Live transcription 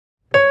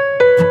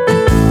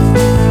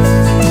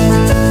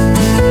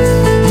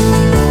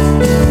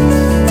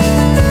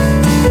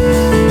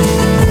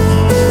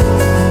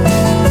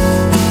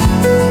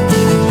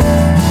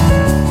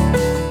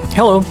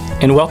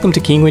and welcome to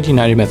Kingwood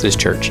United Methodist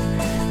Church.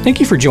 Thank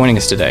you for joining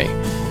us today.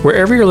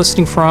 Wherever you're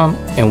listening from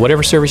and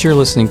whatever service you're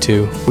listening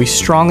to, we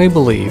strongly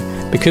believe,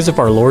 because of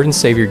our Lord and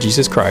Savior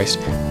Jesus Christ,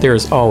 there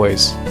is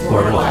always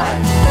more to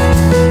life.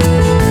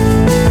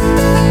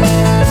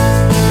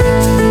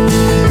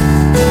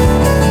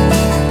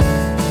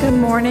 Good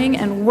morning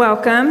and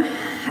welcome.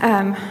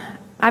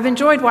 I've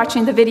enjoyed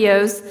watching the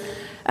videos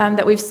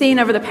that we've seen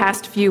over the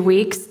past few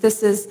weeks.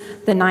 This is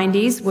the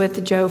 90s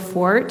with Joe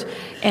Fort,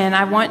 and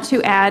I want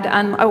to add,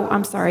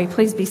 I'm sorry,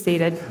 please be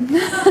seated.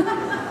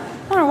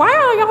 I don't know, why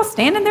are y'all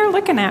standing there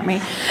looking at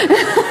me?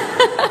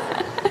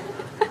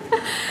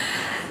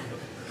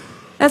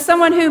 As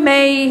someone who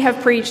may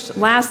have preached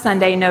last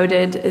Sunday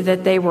noted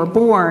that they were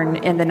born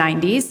in the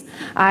 90s,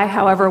 I,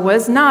 however,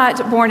 was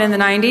not born in the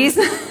 90s.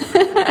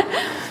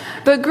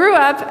 But grew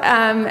up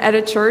at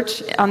a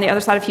church on the other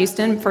side of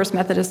Houston, First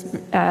Methodist,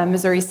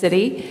 Missouri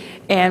City,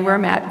 and where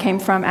Matt came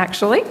from,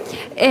 actually.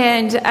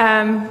 And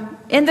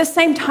in the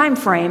same time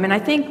frame, and I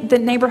think the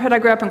neighborhood I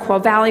grew up in, Quail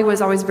Valley,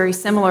 was always very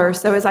similar.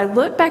 So as I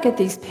look back at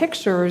these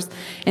pictures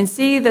and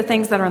see the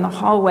things that are in the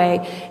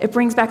hallway, it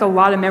brings back a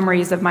lot of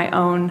memories of my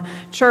own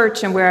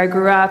church and where I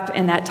grew up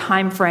in that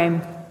time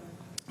frame.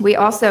 We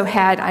also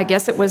had, I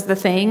guess it was the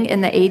thing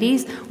in the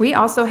 80s, we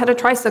also had a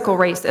tricycle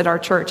race at our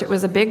church. It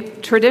was a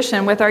big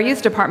tradition with our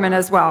youth department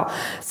as well.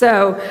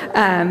 So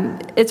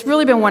it's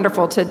really been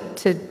wonderful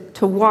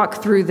to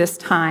walk through this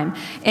time.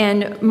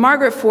 And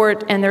Margaret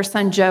Fort and their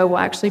son Joe will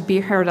actually be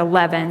here at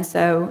 11.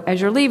 So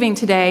as you're leaving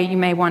today, you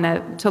may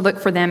want to look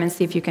for them and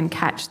see if you can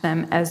catch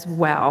them as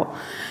well.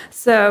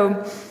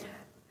 So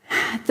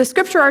the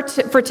scripture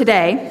for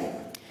today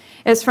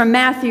is from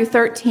Matthew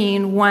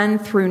 13, 1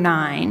 through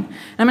 9.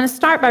 I'm going to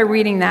start by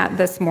reading that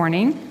this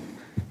morning.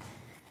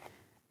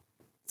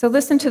 So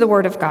listen to the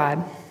word of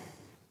God.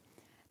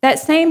 That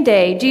same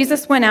day,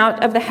 Jesus went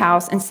out of the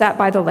house and sat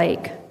by the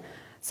lake.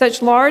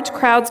 Such large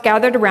crowds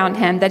gathered around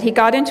him that he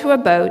got into a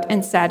boat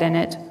and sat in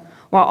it,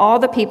 while all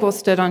the people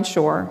stood on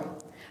shore.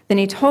 Then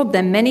he told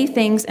them many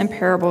things in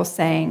parables,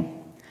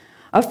 saying,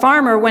 A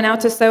farmer went out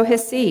to sow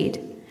his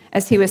seed.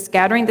 As he was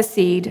scattering the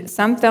seed,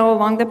 some fell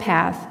along the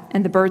path,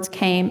 and the birds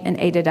came and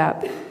ate it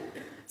up.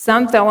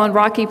 Some fell on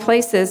rocky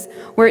places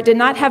where it did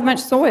not have much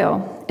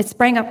soil. It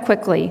sprang up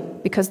quickly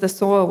because the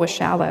soil was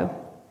shallow.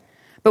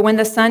 But when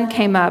the sun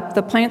came up,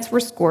 the plants were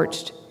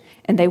scorched,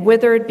 and they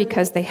withered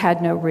because they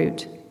had no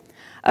root.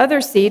 Other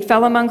seed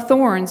fell among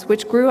thorns,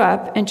 which grew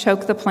up and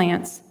choked the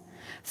plants.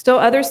 Still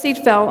other seed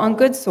fell on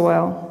good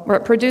soil, where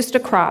it produced a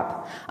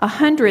crop,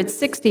 100,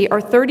 60, or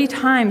 30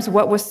 times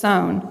what was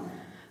sown.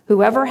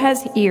 Whoever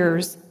has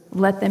ears,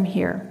 let them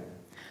hear.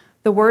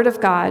 The word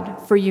of God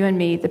for you and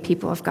me, the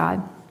people of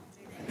God.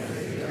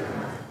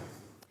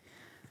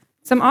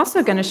 So I'm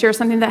also going to share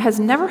something that has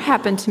never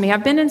happened to me.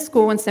 I've been in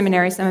school and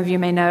seminary, some of you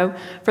may know,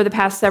 for the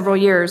past several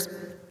years.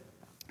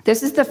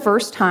 This is the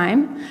first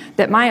time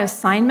that my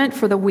assignment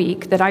for the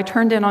week that I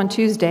turned in on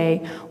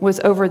Tuesday was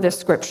over this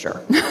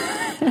scripture.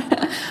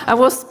 I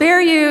will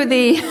spare you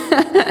the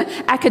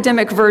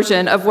academic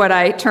version of what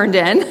I turned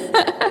in.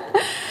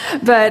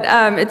 But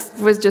it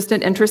was just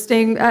an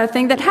interesting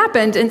thing that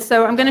happened. And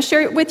so I'm going to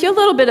share with you a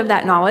little bit of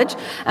that knowledge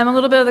and a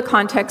little bit of the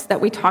context that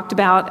we talked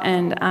about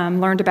and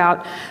learned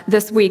about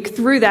this week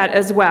through that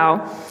as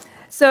well.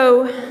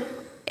 So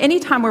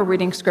anytime we're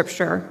reading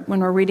scripture, when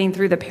we're reading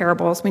through the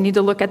parables, we need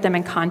to look at them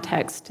in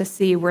context to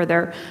see where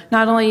they're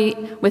not only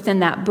within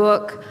that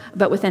book,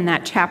 but within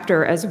that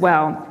chapter as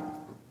well,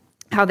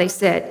 how they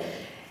sit.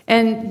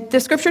 And the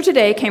scripture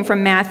today came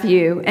from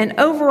Matthew, and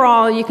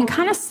overall, you can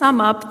kind of sum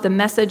up the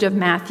message of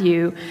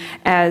Matthew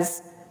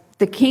as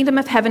the kingdom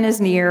of heaven is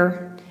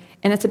near,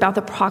 and it's about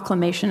the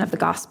proclamation of the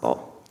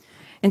gospel.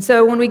 And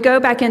so when we go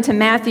back into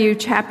Matthew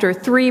chapter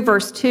 3,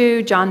 verse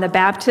 2, John the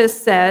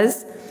Baptist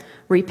says,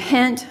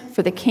 Repent,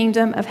 for the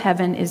kingdom of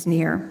heaven is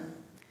near.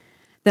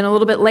 Then a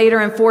little bit later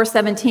in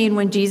 4:17,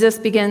 when Jesus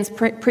begins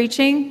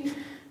preaching,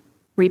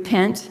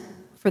 Repent,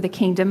 for the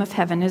kingdom of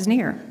heaven is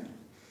near.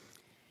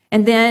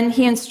 And then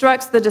he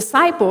instructs the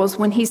disciples,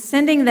 when he's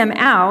sending them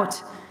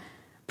out,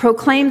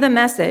 proclaim the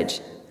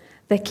message,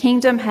 the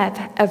kingdom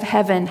of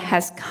heaven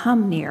has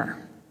come near.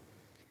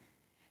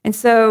 And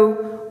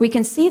so we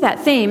can see that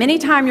theme.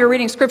 Anytime you're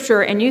reading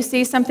scripture and you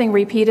see something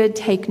repeated,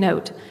 take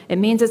note. It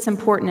means it's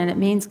important, and it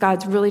means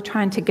God's really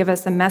trying to give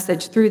us a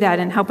message through that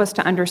and help us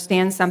to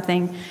understand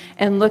something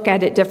and look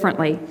at it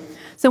differently.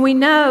 So we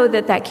know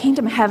that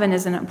kingdom of heaven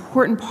is an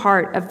important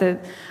part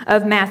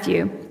of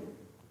Matthew.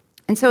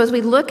 And so as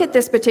we look at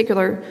this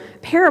particular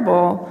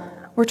parable,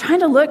 we're trying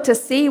to look to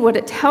see what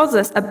it tells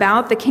us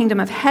about the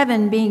kingdom of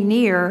heaven being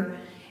near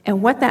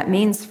and what that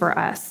means for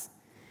us.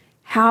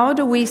 How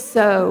do we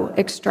sow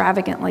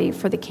extravagantly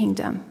for the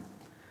kingdom?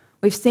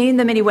 We've seen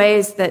the many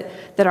ways that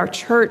our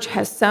church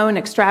has sown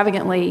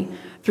extravagantly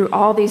through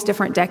all these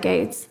different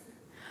decades.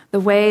 The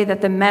way that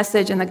the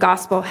message and the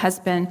gospel has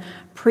been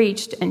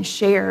preached and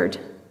shared.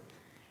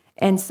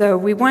 And so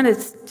we wanted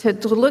to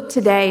look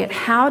today at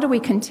how do we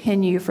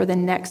continue for the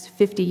next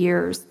 50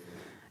 years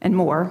and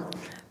more,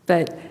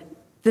 but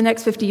the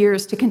next 50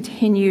 years to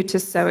continue to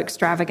sow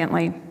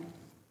extravagantly.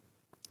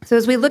 So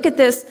as we look at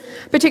this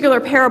particular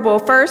parable,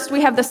 first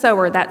we have the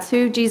sower. That's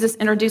who Jesus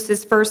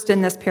introduces first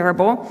in this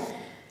parable.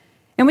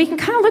 And we can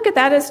kind of look at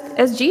that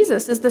as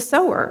Jesus is the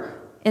sower.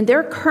 In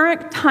their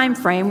current time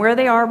frame, where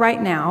they are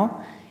right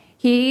now,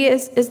 he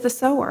is the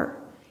sower.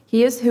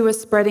 He is who is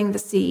spreading the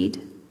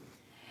seed.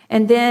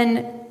 And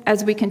then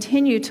as we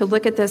continue to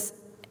look at this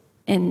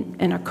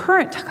in a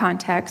current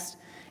context,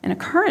 in a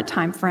current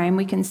time frame,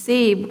 we can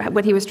see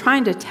what he was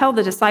trying to tell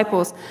the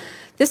disciples.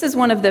 This is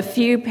one of the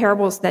few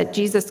parables that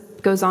Jesus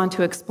goes on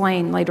to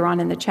explain later on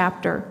in the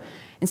chapter.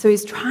 And so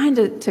he's trying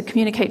to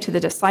communicate to the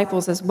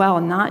disciples as well,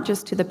 not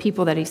just to the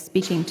people that he's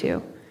speaking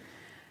to.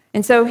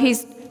 And so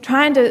he's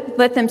trying to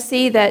let them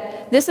see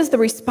that this is the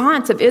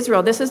response of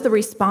Israel. This is the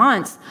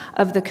response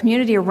of the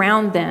community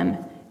around them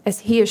as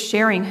he is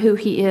sharing who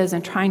he is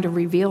and trying to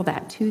reveal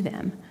that to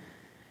them.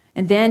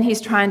 And then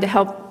he's trying to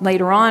help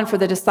later on for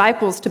the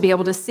disciples to be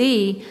able to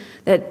see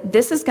that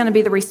this is going to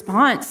be the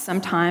response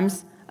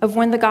sometimes of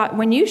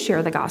when you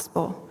share the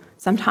gospel.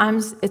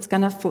 Sometimes it's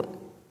going to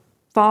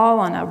fall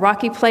on a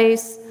rocky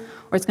place,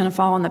 or it's going to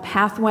fall on the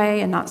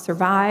pathway and not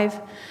survive.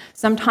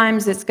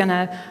 Sometimes it's going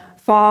to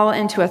fall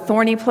into a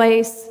thorny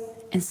place,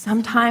 and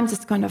sometimes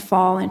it's going to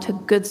fall into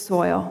good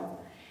soil,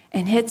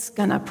 and it's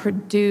going to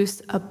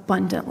produce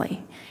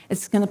abundantly.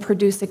 It's going to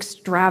produce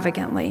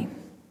extravagantly.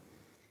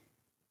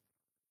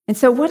 And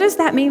so what does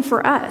that mean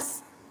for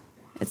us?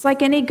 It's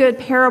like any good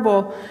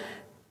parable.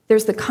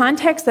 There's the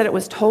context that it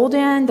was told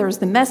in. There's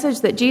the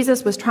message that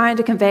Jesus was trying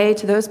to convey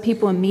to those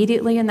people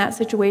immediately in that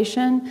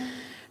situation.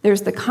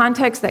 There's the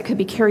context that could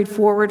be carried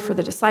forward for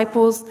the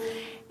disciples.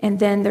 And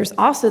then there's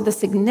also the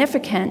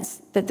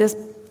significance that this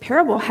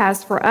parable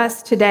has for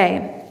us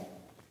today.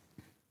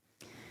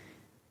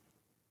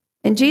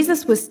 And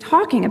Jesus was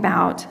talking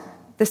about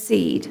the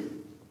seed.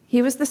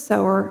 He was the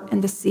sower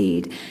and the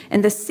seed.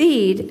 And the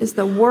seed is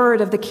the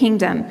word of the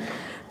kingdom.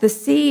 The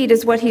seed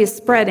is what he is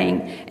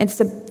spreading. And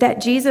so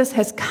that Jesus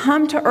has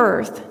come to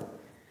earth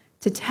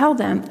to tell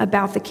them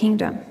about the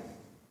kingdom.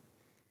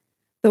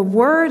 The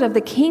word of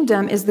the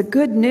kingdom is the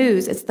good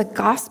news. It's the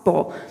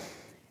gospel.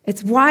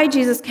 It's why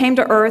Jesus came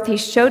to earth. He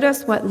showed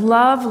us what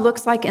love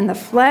looks like in the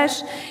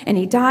flesh, and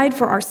he died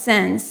for our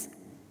sins.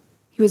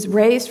 He was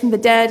raised from the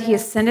dead. He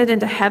ascended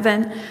into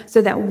heaven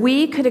so that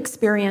we could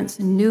experience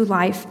new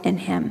life in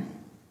him.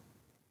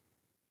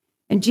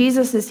 And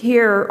Jesus is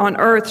here on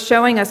earth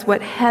showing us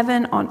what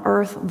heaven on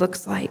earth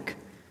looks like.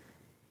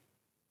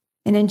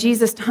 And in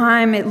Jesus'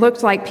 time, it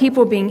looked like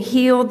people being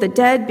healed, the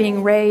dead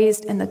being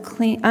raised, and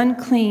the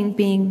unclean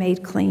being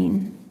made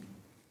clean.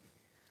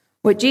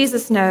 What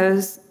Jesus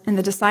knows, and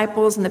the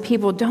disciples and the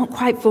people don't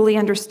quite fully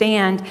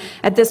understand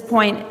at this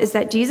point, is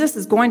that Jesus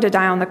is going to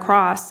die on the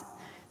cross.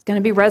 He's going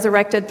to be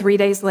resurrected 3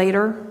 days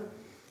later.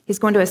 He's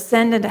going to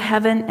ascend into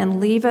heaven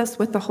and leave us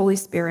with the Holy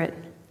Spirit.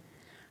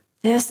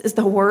 This is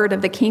the word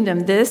of the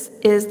kingdom. This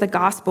is the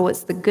gospel.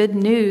 It's the good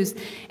news.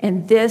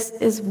 And this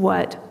is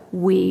what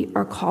we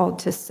are called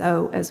to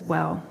sow as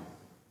well.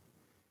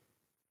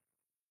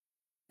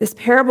 This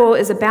parable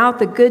is about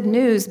the good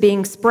news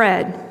being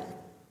spread.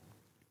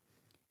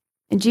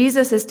 And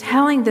Jesus is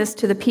telling this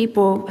to the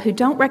people who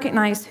don't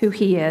recognize who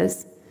he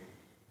is.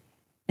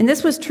 And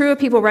this was true of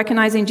people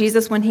recognizing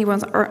Jesus when he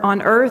was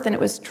on earth, and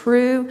it was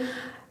true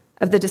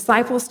of the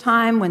disciples'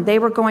 time when they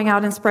were going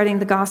out and spreading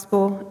the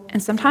gospel.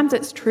 And sometimes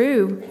it's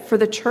true for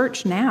the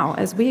church now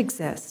as we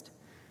exist.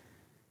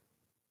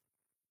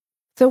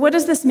 So what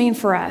does this mean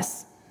for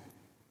us?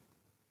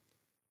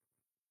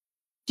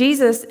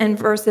 Jesus, in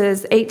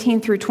verses 18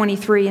 through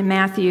 23 in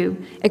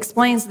Matthew,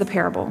 explains the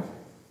parable.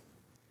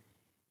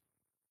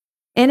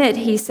 In it,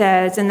 he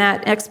says, in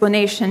that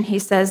explanation, he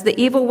says, the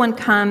evil one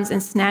comes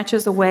and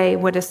snatches away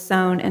what is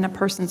sown in a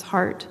person's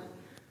heart.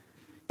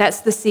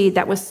 That's the seed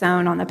that was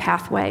sown on the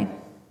pathway.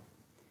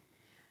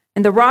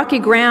 And the rocky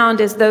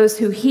ground is those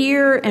who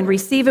hear and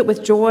receive it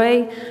with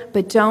joy,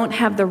 but don't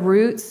have the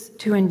roots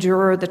to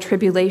endure the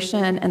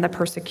tribulation and the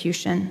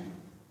persecution.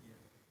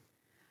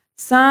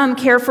 Some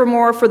care for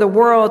more for the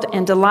world,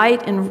 and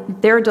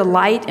their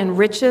delight in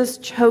riches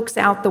chokes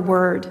out the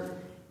word,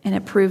 and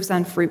it proves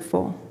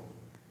unfruitful.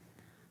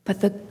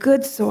 But the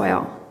good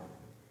soil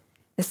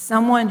is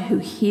someone who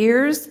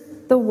hears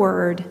the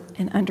word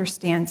and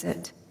understands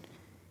it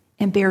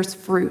and bears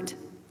fruit,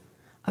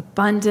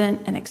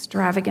 abundant and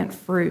extravagant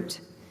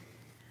fruit.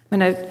 I'm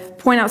going to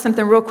point out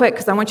something real quick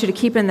because I want you to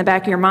keep it in the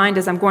back of your mind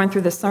as I'm going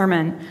through the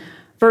sermon.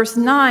 Verse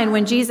 9,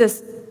 when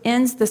Jesus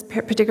ends this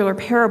particular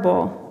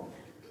parable,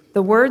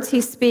 the words he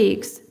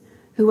speaks,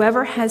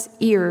 whoever has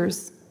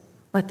ears,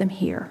 let them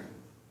hear.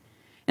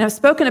 And I've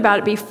spoken about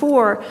it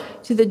before.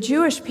 To the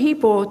Jewish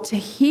people, to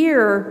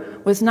hear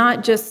was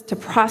not just to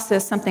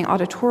process something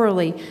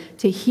auditorily.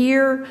 To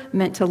hear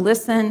meant to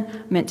listen,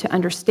 meant to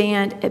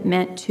understand. It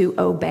meant to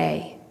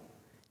obey.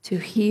 To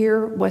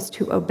hear was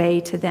to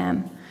obey to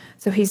them.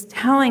 So he's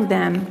telling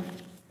them,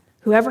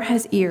 whoever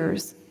has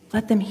ears,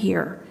 let them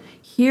hear.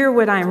 Hear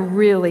what I'm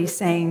really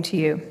saying to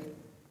you.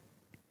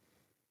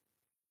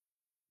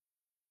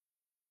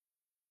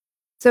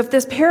 So if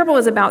this parable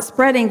is about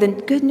spreading the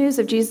good news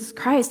of Jesus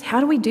Christ, how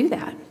do we do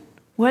that?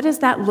 What does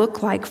that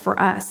look like for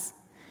us?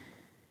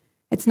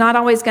 It's not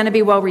always going to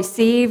be well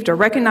received or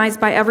recognized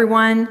by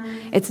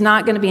everyone. It's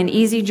not going to be an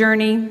easy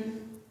journey.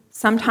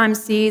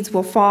 Sometimes seeds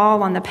will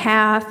fall on the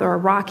path or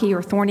rocky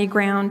or thorny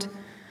ground.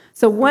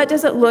 So what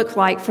does it look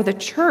like for the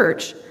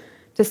church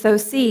to sow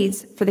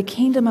seeds for the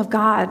kingdom of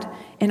God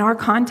in our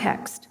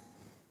context?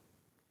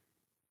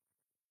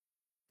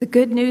 The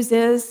good news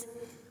is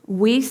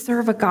we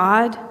serve a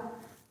God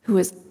who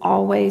is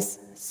always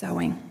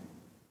sowing.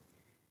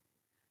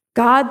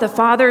 God the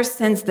Father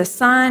sends the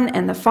Son,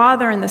 and the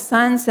Father and the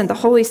Son send the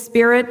Holy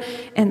Spirit,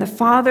 and the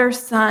Father,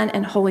 Son,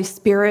 and Holy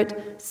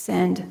Spirit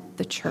send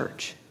the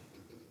church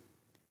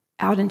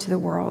out into the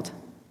world.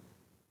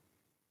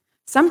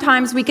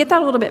 Sometimes we get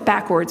that a little bit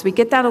backwards. We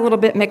get that a little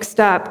bit mixed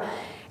up,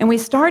 and we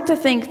start to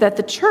think that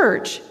the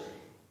church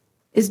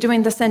is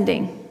doing the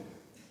sending.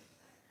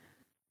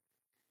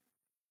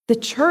 The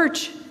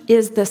church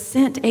is the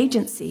sent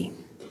agency.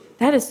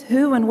 That is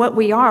who and what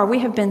we are. We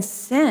have been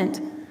sent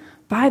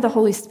by the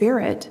Holy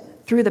Spirit,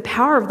 through the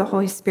power of the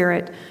Holy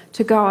Spirit,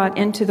 to go out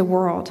into the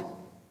world.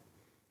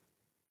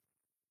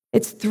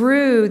 It's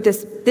through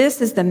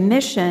this is the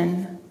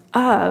mission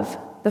of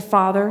the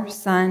Father,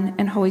 Son,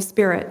 and Holy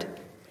Spirit.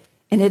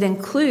 And it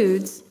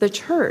includes the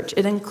church.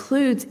 It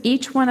includes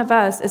each one of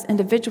us as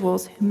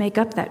individuals who make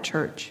up that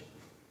church.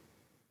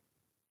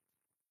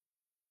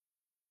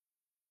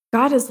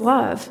 God is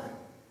love.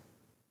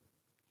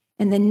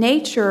 And the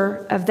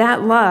nature of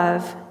that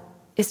love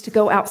is to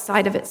go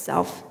outside of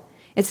itself.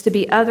 It's to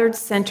be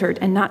others-centered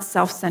and not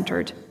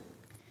self-centered.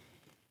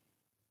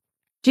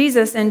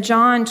 Jesus in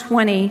John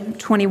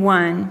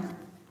 20:21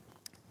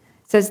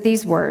 says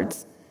these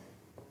words.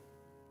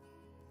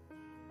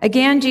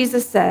 Again,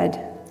 Jesus said,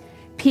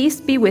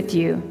 "Peace be with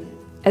you.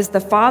 As the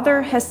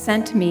Father has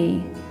sent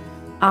me,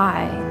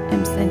 I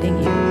am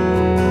sending you."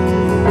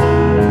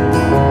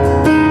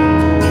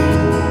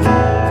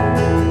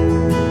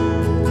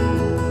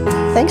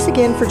 Thanks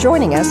again for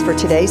joining us for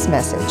today's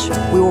message.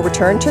 We will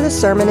return to the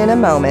sermon in a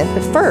moment,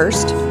 but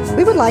first,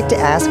 we would like to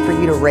ask for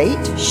you to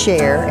rate,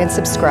 share, and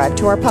subscribe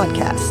to our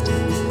podcast.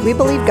 We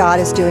believe God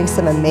is doing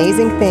some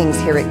amazing things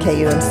here at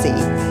KUMC,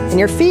 and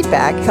your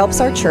feedback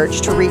helps our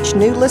church to reach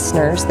new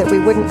listeners that we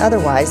wouldn't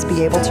otherwise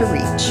be able to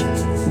reach.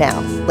 Now,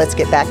 let's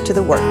get back to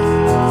the Word.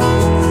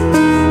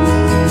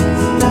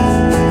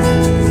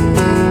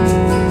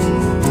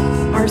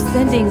 Our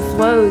sending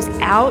flows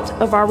out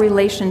of our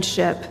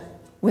relationship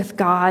with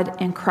God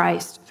and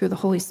Christ through the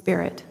Holy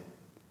Spirit.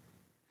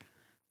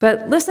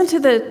 But listen to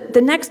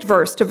the next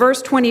verse, to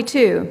verse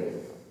 22.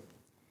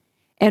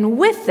 And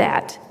with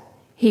that,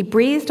 he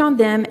breathed on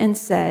them and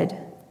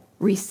said,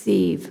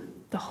 "Receive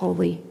the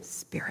Holy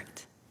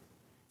Spirit."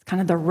 It's kind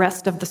of the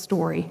rest of the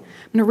story.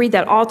 I'm going to read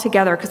that all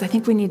together because I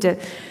think we need to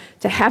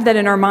have that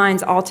in our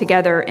minds all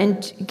together.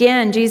 And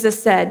again,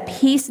 Jesus said,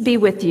 "Peace be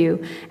with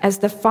you. As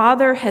the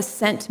Father has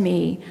sent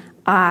me,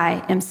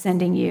 I am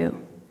sending you."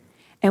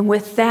 And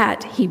with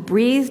that, he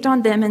breathed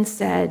on them and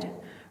said,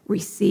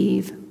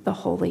 "Receive the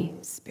Holy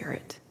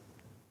Spirit."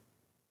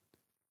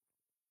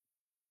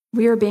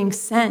 We are being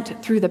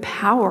sent through the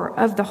power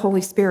of the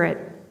Holy Spirit.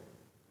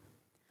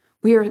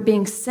 We are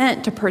being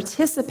sent to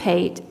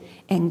participate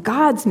in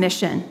God's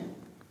mission.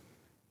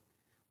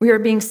 We are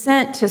being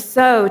sent to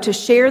sow, to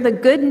share the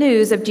good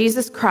news of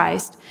Jesus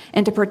Christ,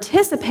 and to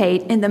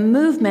participate in the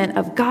movement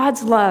of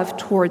God's love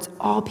towards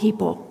all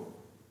people.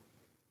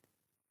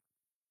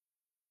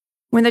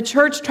 When the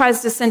church tries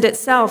to send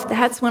itself,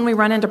 that's when we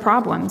run into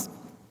problems.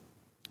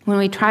 When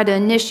we try to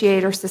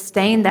initiate or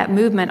sustain that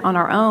movement on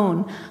our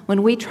own,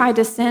 when we try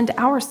to send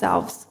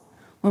ourselves,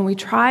 when we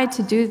try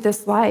to do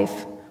this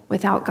life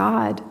without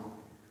God,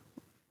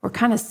 we're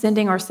kind of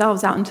sending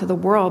ourselves out into the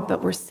world,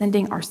 but we're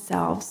sending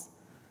ourselves.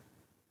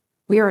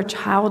 We are a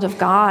child of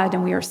God,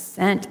 and we are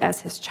sent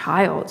as his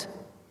child.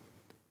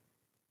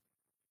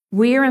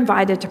 We are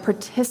invited to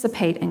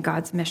participate in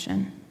God's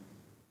mission.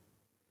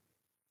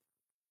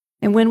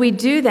 And when we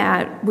do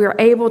that, we're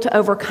able to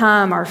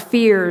overcome our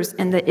fears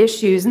and the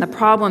issues and the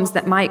problems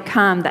that might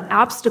come, the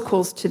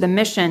obstacles to the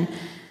mission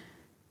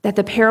that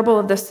the parable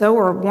of the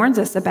sower warns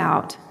us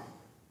about.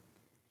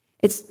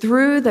 It's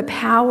through the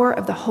power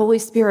of the Holy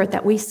Spirit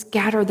that we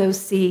scatter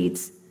those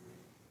seeds.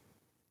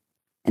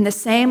 And the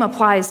same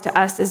applies to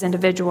us as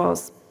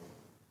individuals.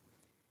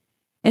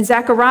 In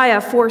Zechariah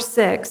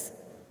 4:6,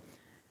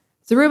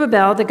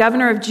 Zerubbabel, the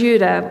governor of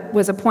Judah,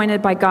 was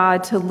appointed by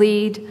God to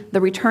lead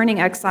the returning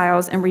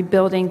exiles in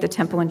rebuilding the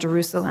temple in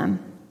Jerusalem.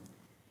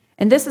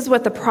 And this is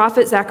what the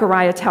prophet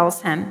Zechariah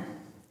tells him.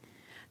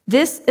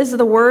 "This is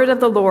the word of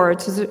the Lord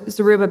to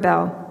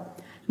Zerubbabel,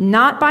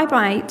 not by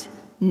might,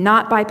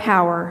 not by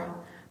power,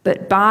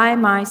 but by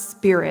my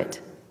Spirit,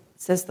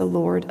 says the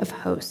Lord of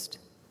hosts."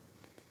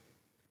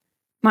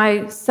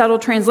 My subtle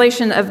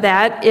translation of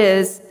that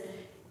is,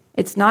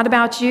 it's not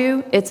about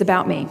you, it's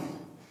about me.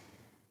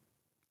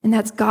 And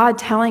that's God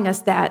telling us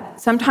that.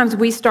 Sometimes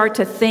we start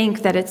to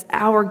think that it's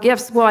our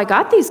gifts. Well, I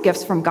got these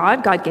gifts from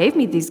God. God gave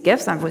me these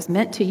gifts. I was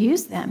meant to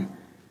use them.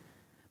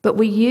 But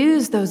we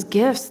use those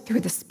gifts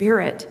through the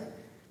Spirit.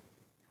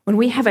 When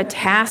we have a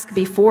task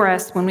before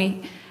us, when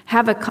we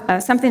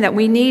have something that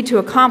we need to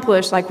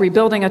accomplish, like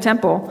rebuilding a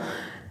temple,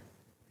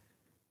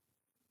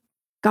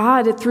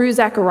 God, through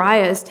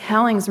Zechariah, is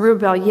telling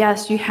Zerubbabel,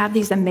 yes, you have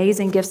these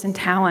amazing gifts and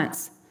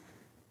talents,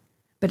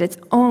 but it's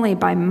only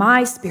by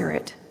my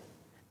Spirit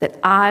that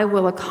I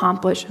will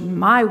accomplish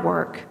my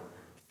work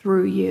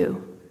through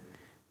you.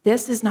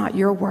 This is not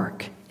your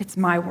work, it's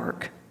my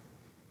work.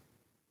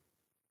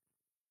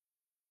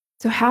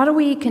 So how do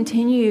we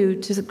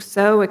continue to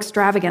sow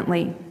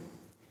extravagantly?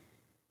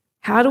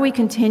 How do we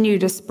continue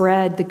to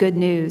spread the good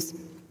news?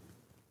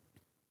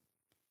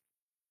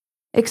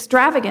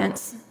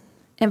 Extravagance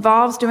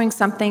involves doing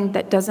something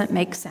that doesn't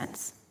make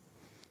sense.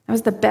 That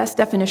was the best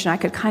definition I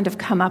could kind of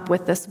come up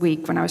with this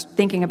week when I was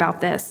thinking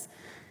about this.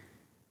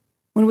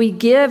 When we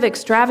give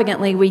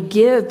extravagantly, we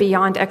give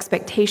beyond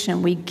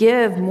expectation. We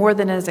give more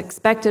than is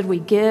expected. We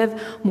give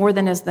more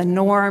than is the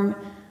norm.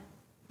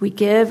 We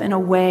give in a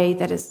way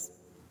that is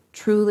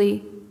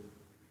truly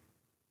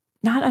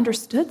not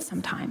understood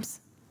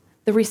sometimes.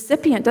 The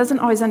recipient doesn't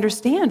always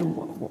understand,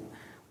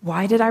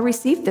 why did I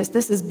receive this?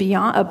 This is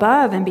beyond,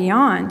 above and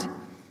beyond.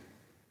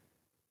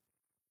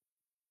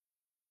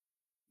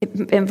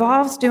 It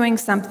involves doing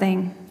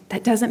something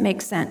that doesn't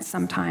make sense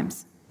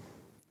sometimes.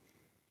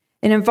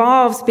 It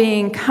involves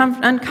being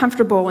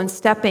uncomfortable and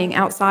stepping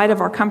outside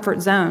of our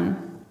comfort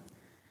zone.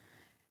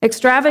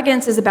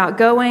 Extravagance is about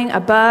going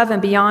above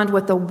and beyond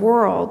what the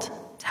world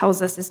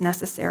tells us is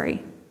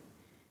necessary.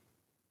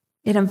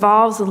 It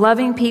involves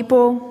loving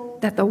people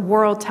that the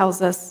world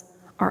tells us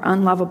are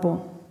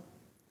unlovable.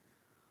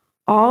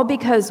 All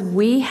because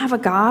we have a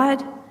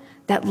God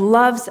that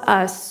loves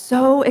us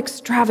so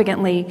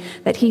extravagantly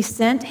that he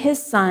sent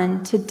his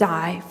son to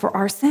die for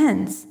our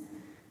sins.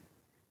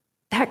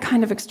 That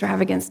kind of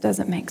extravagance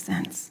doesn't make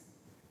sense.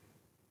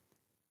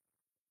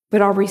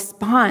 But our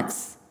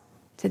response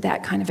to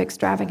that kind of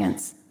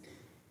extravagance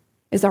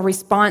is our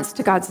response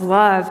to God's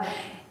love.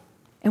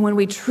 And when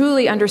we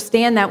truly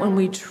understand that, when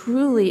we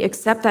truly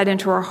accept that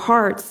into our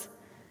hearts,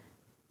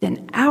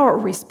 then our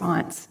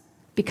response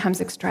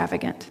becomes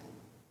extravagant.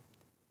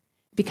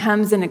 It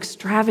becomes an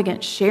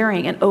extravagant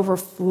sharing and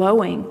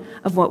overflowing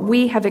of what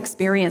we have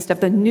experienced,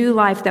 of the new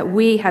life that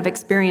we have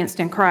experienced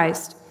in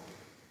Christ.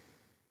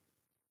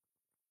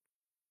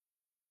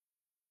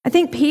 I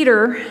think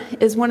Peter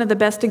is one of the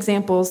best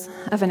examples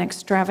of an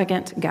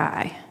extravagant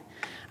guy.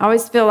 I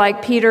always feel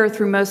like Peter,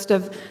 through most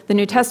of the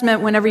New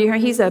Testament, whenever you hear,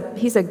 he's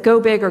a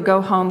go big or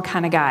go home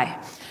kind of guy.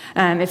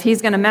 If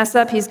he's going to mess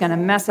up, he's going to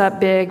mess up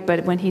big,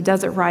 but when he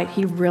does it right,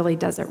 he really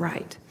does it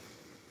right.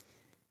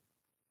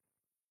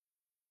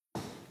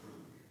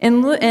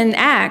 In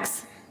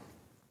Acts,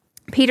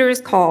 Peter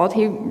is called.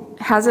 He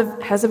has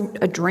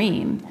a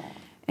dream,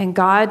 and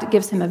God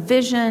gives him a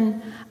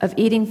vision of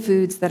eating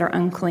foods that are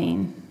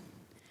unclean.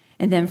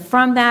 And then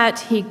from that,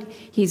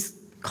 he's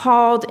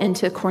called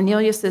into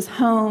Cornelius'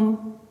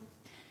 home,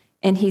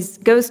 and he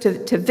goes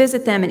to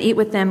visit them and eat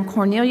with them.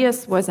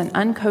 Cornelius was an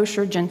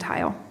unkosher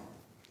Gentile.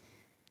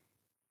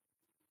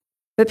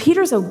 But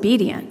Peter's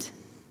obedient.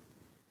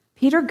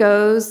 Peter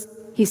goes,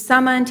 he's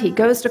summoned, he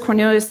goes to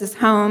Cornelius'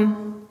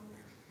 home,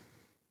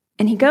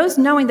 and he goes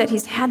knowing that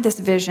he's had this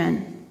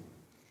vision.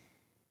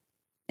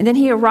 And then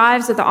he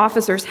arrives at the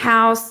officer's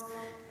house,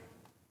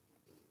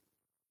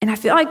 and I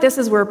feel like this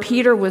is where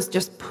Peter was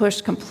just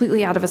pushed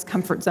completely out of his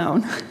comfort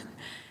zone.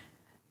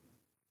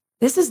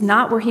 This is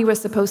not where he was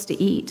supposed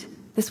to eat.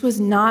 This was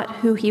not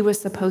who he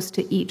was supposed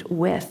to eat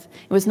with.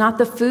 It was not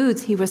the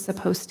foods he was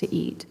supposed to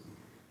eat.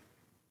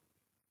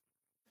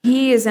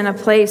 He is in a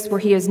place where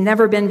he has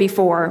never been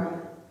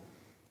before.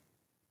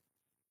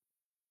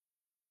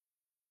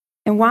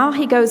 And while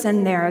he goes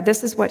in there,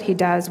 this is what he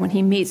does when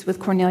he meets with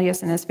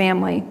Cornelius and his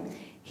family.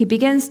 He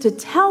begins to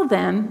tell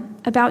them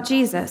about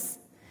Jesus,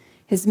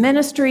 his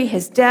ministry,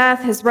 his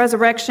death, his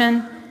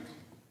resurrection.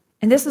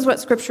 And this is what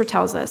Scripture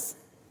tells us.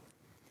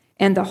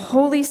 And the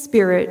Holy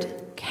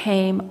Spirit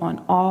came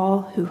on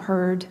all who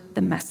heard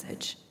the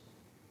message.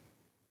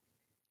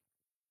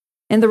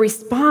 And the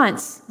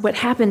response, what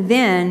happened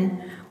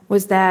then,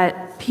 was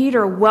that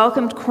Peter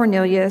welcomed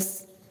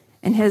Cornelius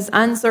and his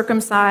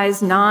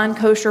uncircumcised,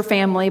 non-kosher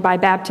family by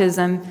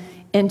baptism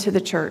into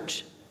the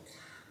church.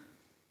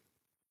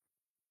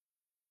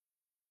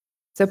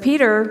 So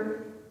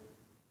Peter,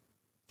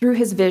 through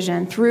his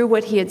vision, through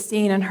what he had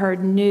seen and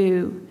heard,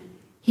 knew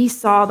he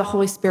saw the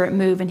Holy Spirit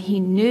move, and he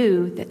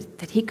knew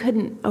that he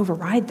couldn't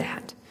override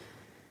that.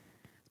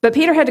 But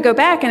Peter had to go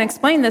back and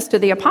explain this to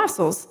the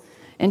apostles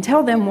and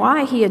tell them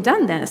why he had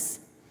done this.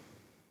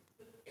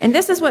 And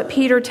this is what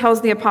Peter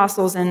tells the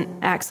apostles in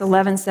Acts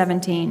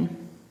 11:17.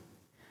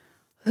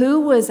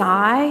 Who was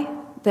I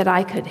that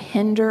I could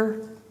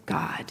hinder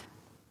God?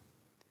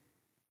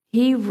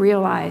 He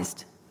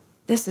realized,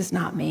 this is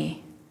not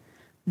me.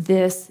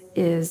 This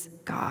is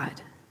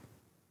God.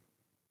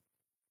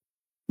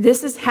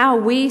 This is how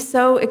we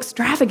sow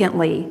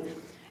extravagantly.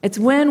 It's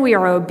when we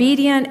are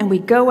obedient and we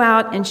go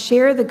out and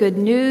share the good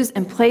news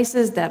in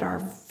places that are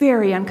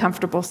very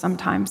uncomfortable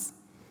sometimes.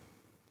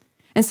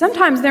 And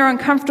sometimes they're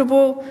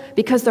uncomfortable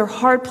because they're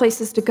hard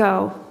places to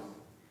go.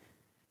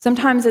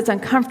 Sometimes it's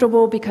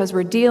uncomfortable because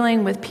we're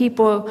dealing with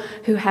people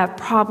who have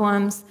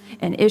problems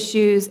and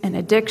issues and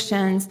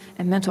addictions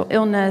and mental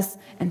illness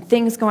and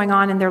things going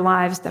on in their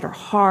lives that are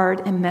hard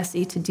and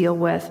messy to deal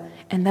with,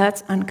 and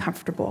that's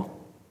uncomfortable.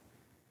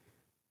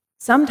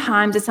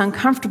 Sometimes it's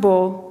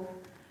uncomfortable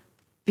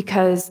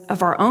because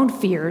of our own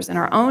fears and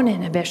our own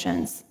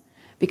inhibitions,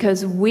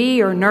 because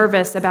we are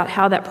nervous about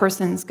how that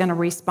person's going to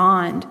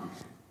respond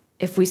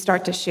if we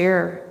start to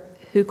share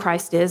who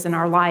Christ is in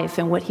our life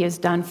and what he has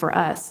done for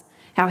us,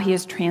 how he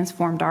has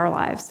transformed our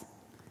lives.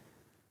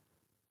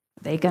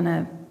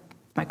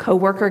 My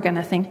coworker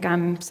gonna think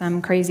I'm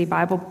some crazy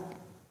Bible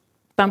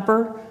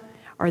thumper?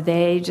 Are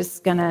they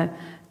just gonna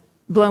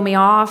blow me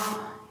off?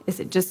 Is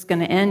it just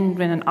gonna end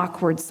in an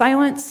awkward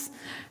silence?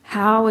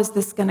 How is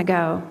this gonna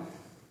go?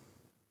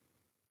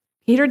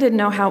 Peter didn't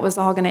know how it was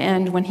all gonna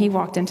end when he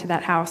walked into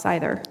that house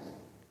either.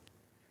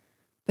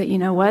 But you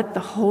know what?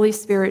 The Holy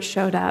Spirit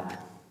showed up.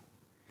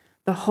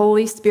 The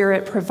Holy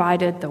Spirit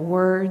provided the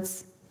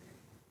words,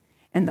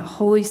 and the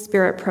Holy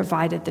Spirit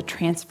provided the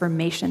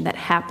transformation that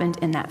happened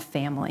in that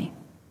family.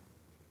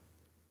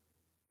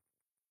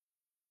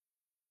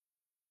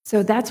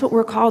 So that's what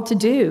we're called to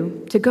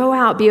do, to go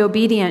out, be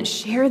obedient,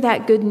 share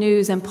that good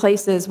news in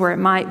places where it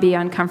might be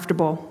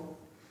uncomfortable.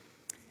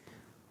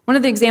 One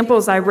of the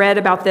examples I read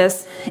about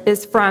this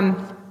is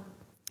from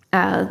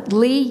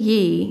Li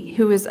Yi,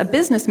 who is a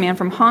businessman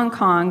from Hong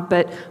Kong,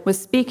 but was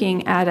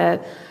speaking at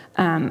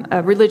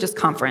a religious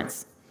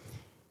conference.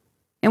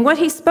 And what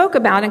he spoke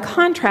about and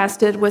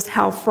contrasted was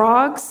how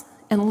frogs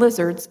and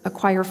lizards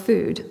acquire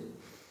food.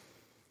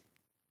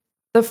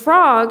 The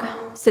frog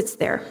sits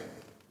there,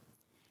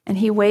 and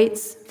he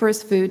waits for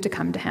his food to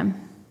come to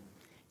him.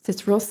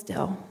 Sits real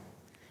still,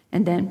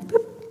 and then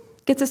boop,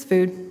 gets his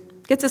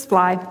food, gets his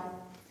fly.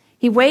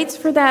 He waits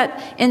for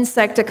that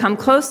insect to come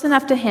close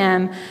enough to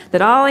him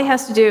that all he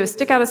has to do is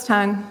stick out his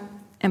tongue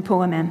and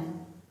pull him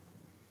in.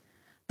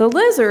 The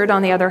lizard,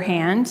 on the other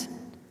hand,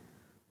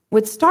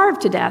 would starve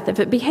to death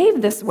if it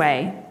behaved this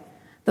way.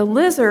 The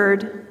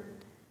lizard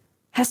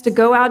has to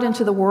go out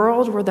into the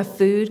world where the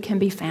food can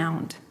be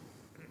found.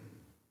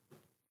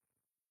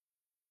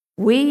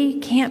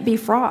 We can't be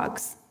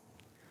frogs.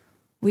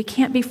 We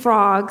can't be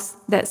frogs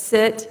that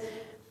sit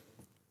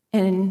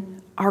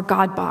in our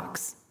God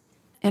box,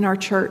 in our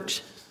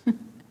church.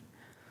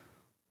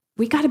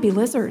 We got to be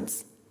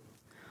lizards.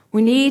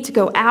 We need to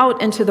go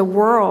out into the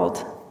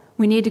world.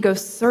 We need to go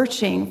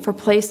searching for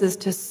places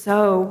to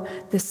sow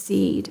the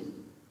seed,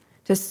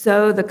 to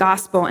sow the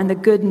gospel and the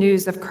good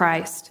news of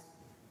Christ.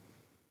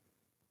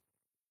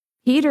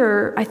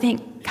 Peter, I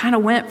think, kind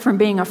of went from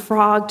being a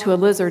frog to a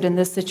lizard in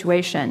this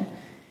situation.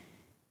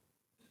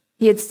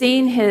 He had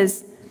seen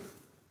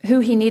who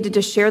he needed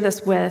to share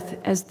this with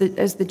as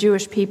the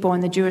Jewish people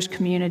and the Jewish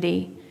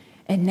community.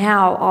 And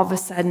now, all of a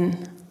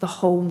sudden, the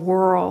whole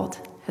world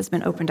has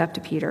been opened up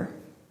to Peter.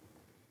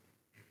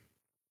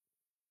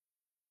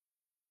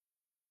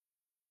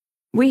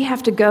 We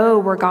have to go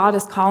where God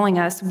is calling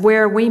us,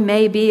 where we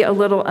may be a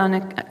little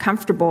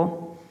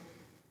uncomfortable.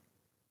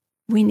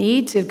 We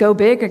need to go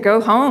big or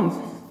go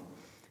home.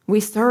 We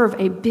serve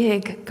a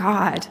big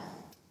God.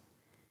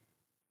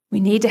 We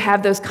need to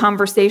have those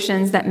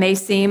conversations that may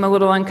seem a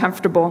little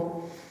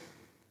uncomfortable.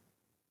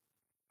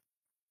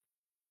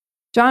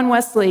 John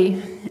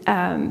Wesley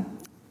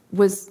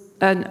was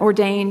an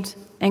ordained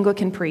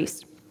Anglican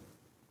priest.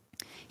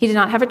 He did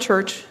not have a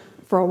church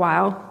for a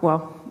while.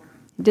 Well,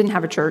 he didn't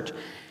have a church.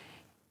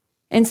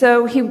 And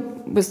so he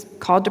was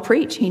called to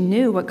preach. He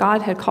knew what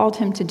God had called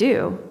him to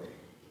do.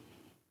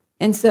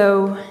 And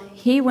so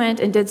he went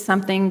and did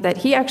something that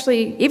he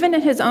actually, even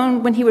in his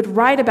own, when he would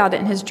write about it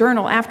in his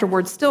journal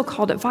afterwards, still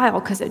called it vile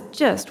because it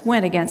just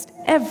went against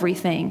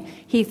everything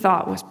he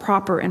thought was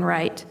proper and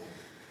right.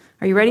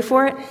 Are you ready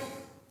for it?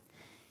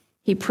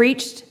 He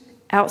preached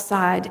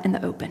outside in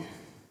the open.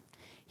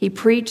 He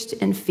preached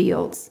in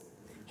fields.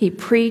 He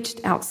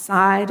preached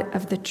outside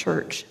of the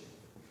church.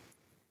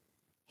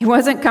 He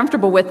wasn't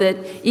comfortable with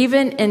it.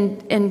 Even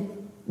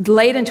in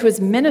late into his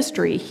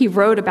ministry, he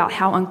wrote about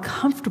how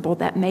uncomfortable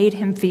that made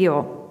him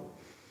feel.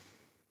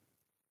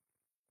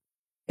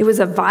 It was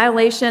a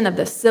violation of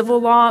the civil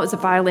law. It was a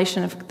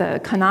violation of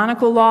the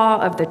canonical law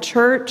of the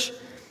church.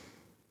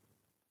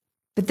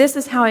 But this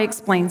is how he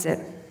explains it.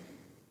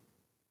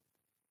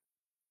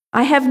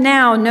 I have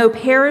now no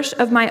parish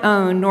of my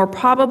own, nor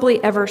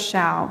probably ever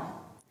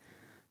shall.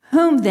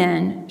 Whom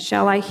then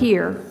shall I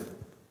hear,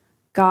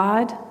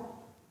 God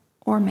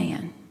or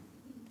man?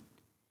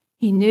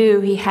 He knew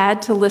he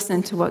had to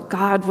listen to what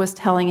God was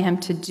telling him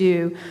to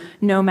do,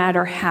 no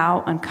matter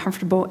how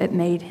uncomfortable it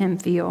made him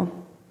feel.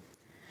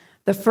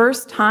 The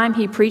first time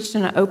he preached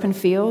in an open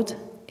field,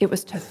 it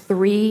was to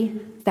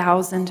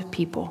 3,000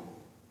 people.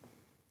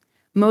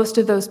 Most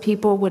of those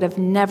people would have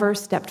never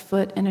stepped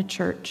foot in a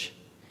church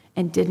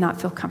and did not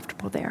feel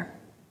comfortable there.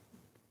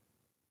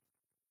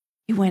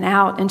 He went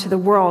out into the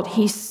world.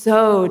 He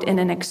sowed in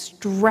an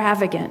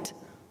extravagant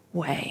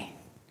way.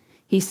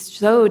 He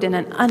sowed in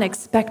an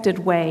unexpected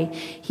way.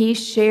 He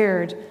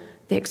shared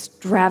the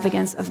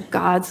extravagance of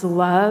God's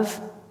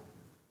love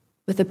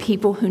with the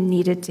people who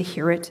needed to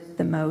hear it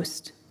the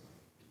most.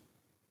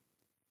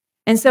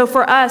 And so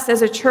for us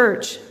as a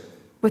church,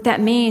 what that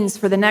means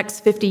for the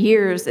next 50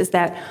 years is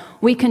that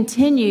we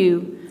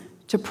continue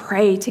to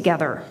pray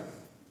together.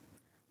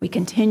 We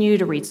continue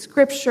to read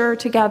scripture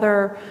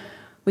together.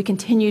 We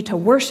continue to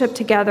worship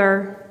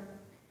together.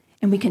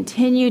 And we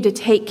continue to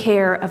take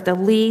care of the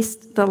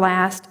least, the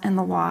last, and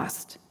the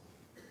lost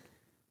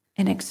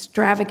in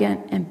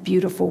extravagant and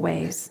beautiful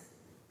ways.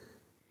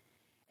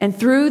 And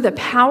through the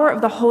power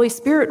of the Holy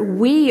Spirit,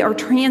 we are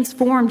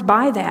transformed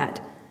by that,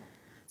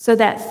 so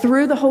that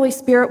through the Holy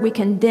Spirit, we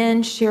can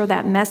then share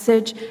that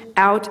message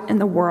out in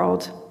the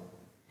world.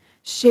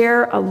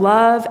 Share a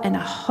love and a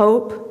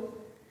hope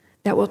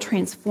that will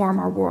transform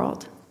our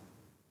world,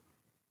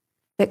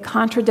 that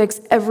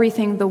contradicts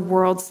everything the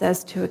world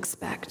says to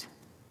expect.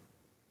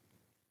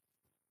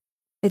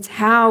 It's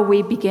how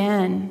we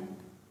begin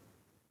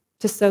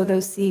to sow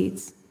those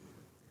seeds.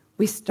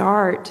 We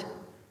start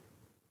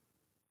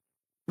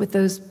with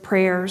those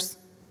prayers,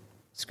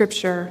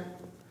 scripture,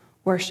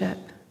 worship,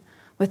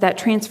 with that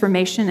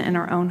transformation in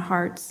our own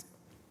hearts.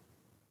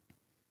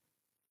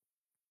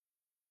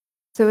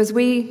 So as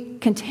we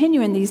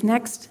continue in these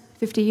next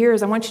 50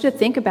 years, I want you to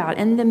think about,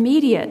 in the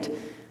immediate,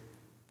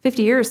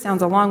 50 years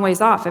sounds a long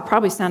ways off. It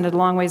probably sounded a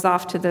long ways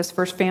off to those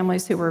first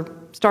families who were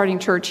starting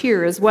church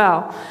here as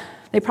well.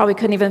 They probably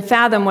couldn't even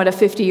fathom what a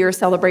 50-year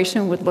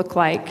celebration would look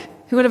like.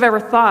 Who would have ever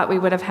thought we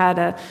would have had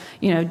a,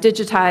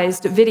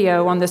 digitized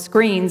video on the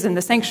screens in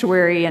the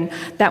sanctuary, and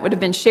that would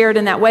have been shared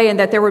in that way, and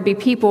that there would be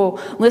people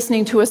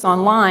listening to us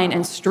online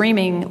and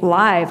streaming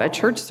live a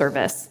church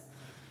service?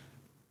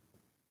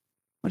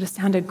 Would have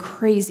sounded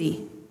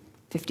crazy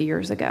 50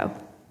 years ago.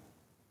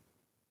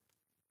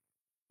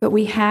 But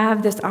we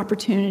have this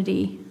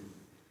opportunity,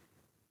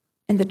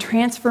 and the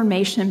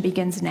transformation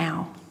begins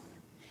now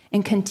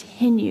and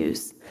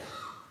continues.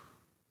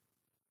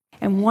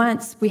 And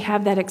once we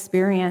have that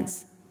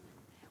experience,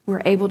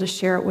 we're able to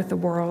share it with the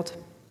world.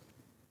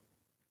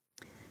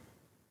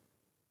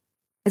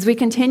 As we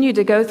continue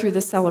to go through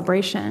this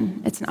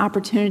celebration, it's an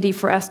opportunity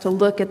for us to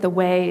look at the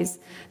ways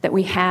that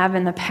we have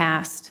in the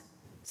past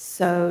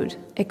sowed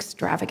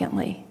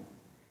extravagantly,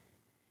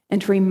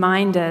 and to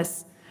remind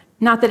us,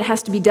 not that it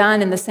has to be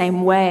done in the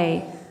same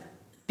way,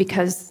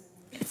 because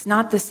it's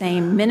not the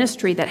same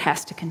ministry that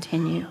has to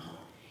continue.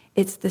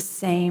 It's the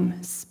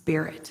same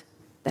Spirit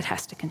that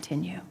has to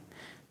continue.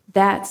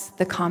 That's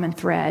the common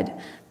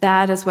thread.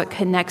 That is what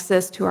connects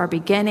us to our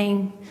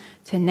beginning,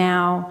 to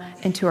now,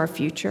 and to our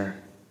future.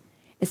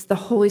 It's the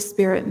Holy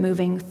Spirit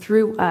moving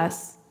through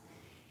us.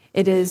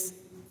 It is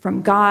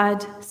from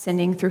God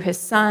sending through his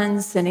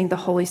Son, sending the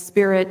Holy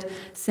Spirit,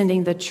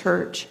 sending the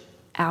church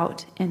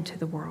out into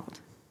the world.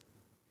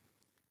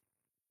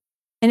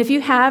 And if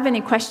you have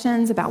any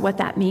questions about what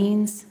that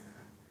means,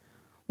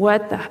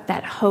 what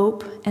that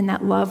hope and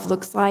that love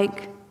looks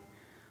like,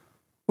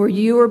 where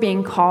you are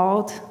being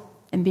called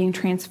and being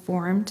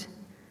transformed,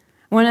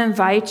 I want to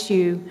invite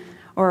you,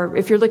 or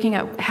if you're looking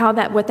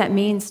at what that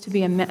means to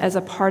be as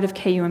a part of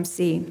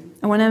KUMC,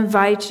 I want to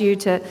invite you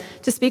to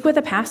speak with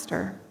a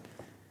pastor,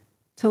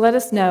 to let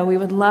us know. We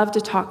would love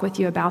to talk with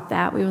you about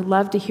that. We would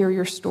love to hear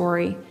your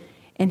story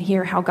and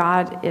hear how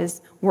God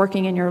is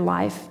working in your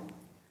life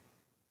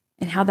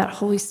and how that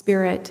Holy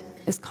Spirit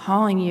is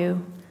calling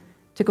you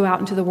to go out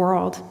into the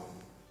world,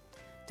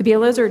 to be a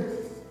lizard.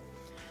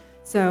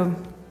 So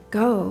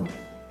go,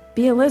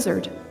 be a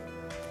lizard.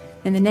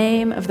 In the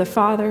name of the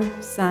Father,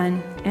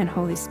 Son, and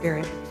Holy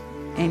Spirit,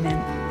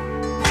 amen.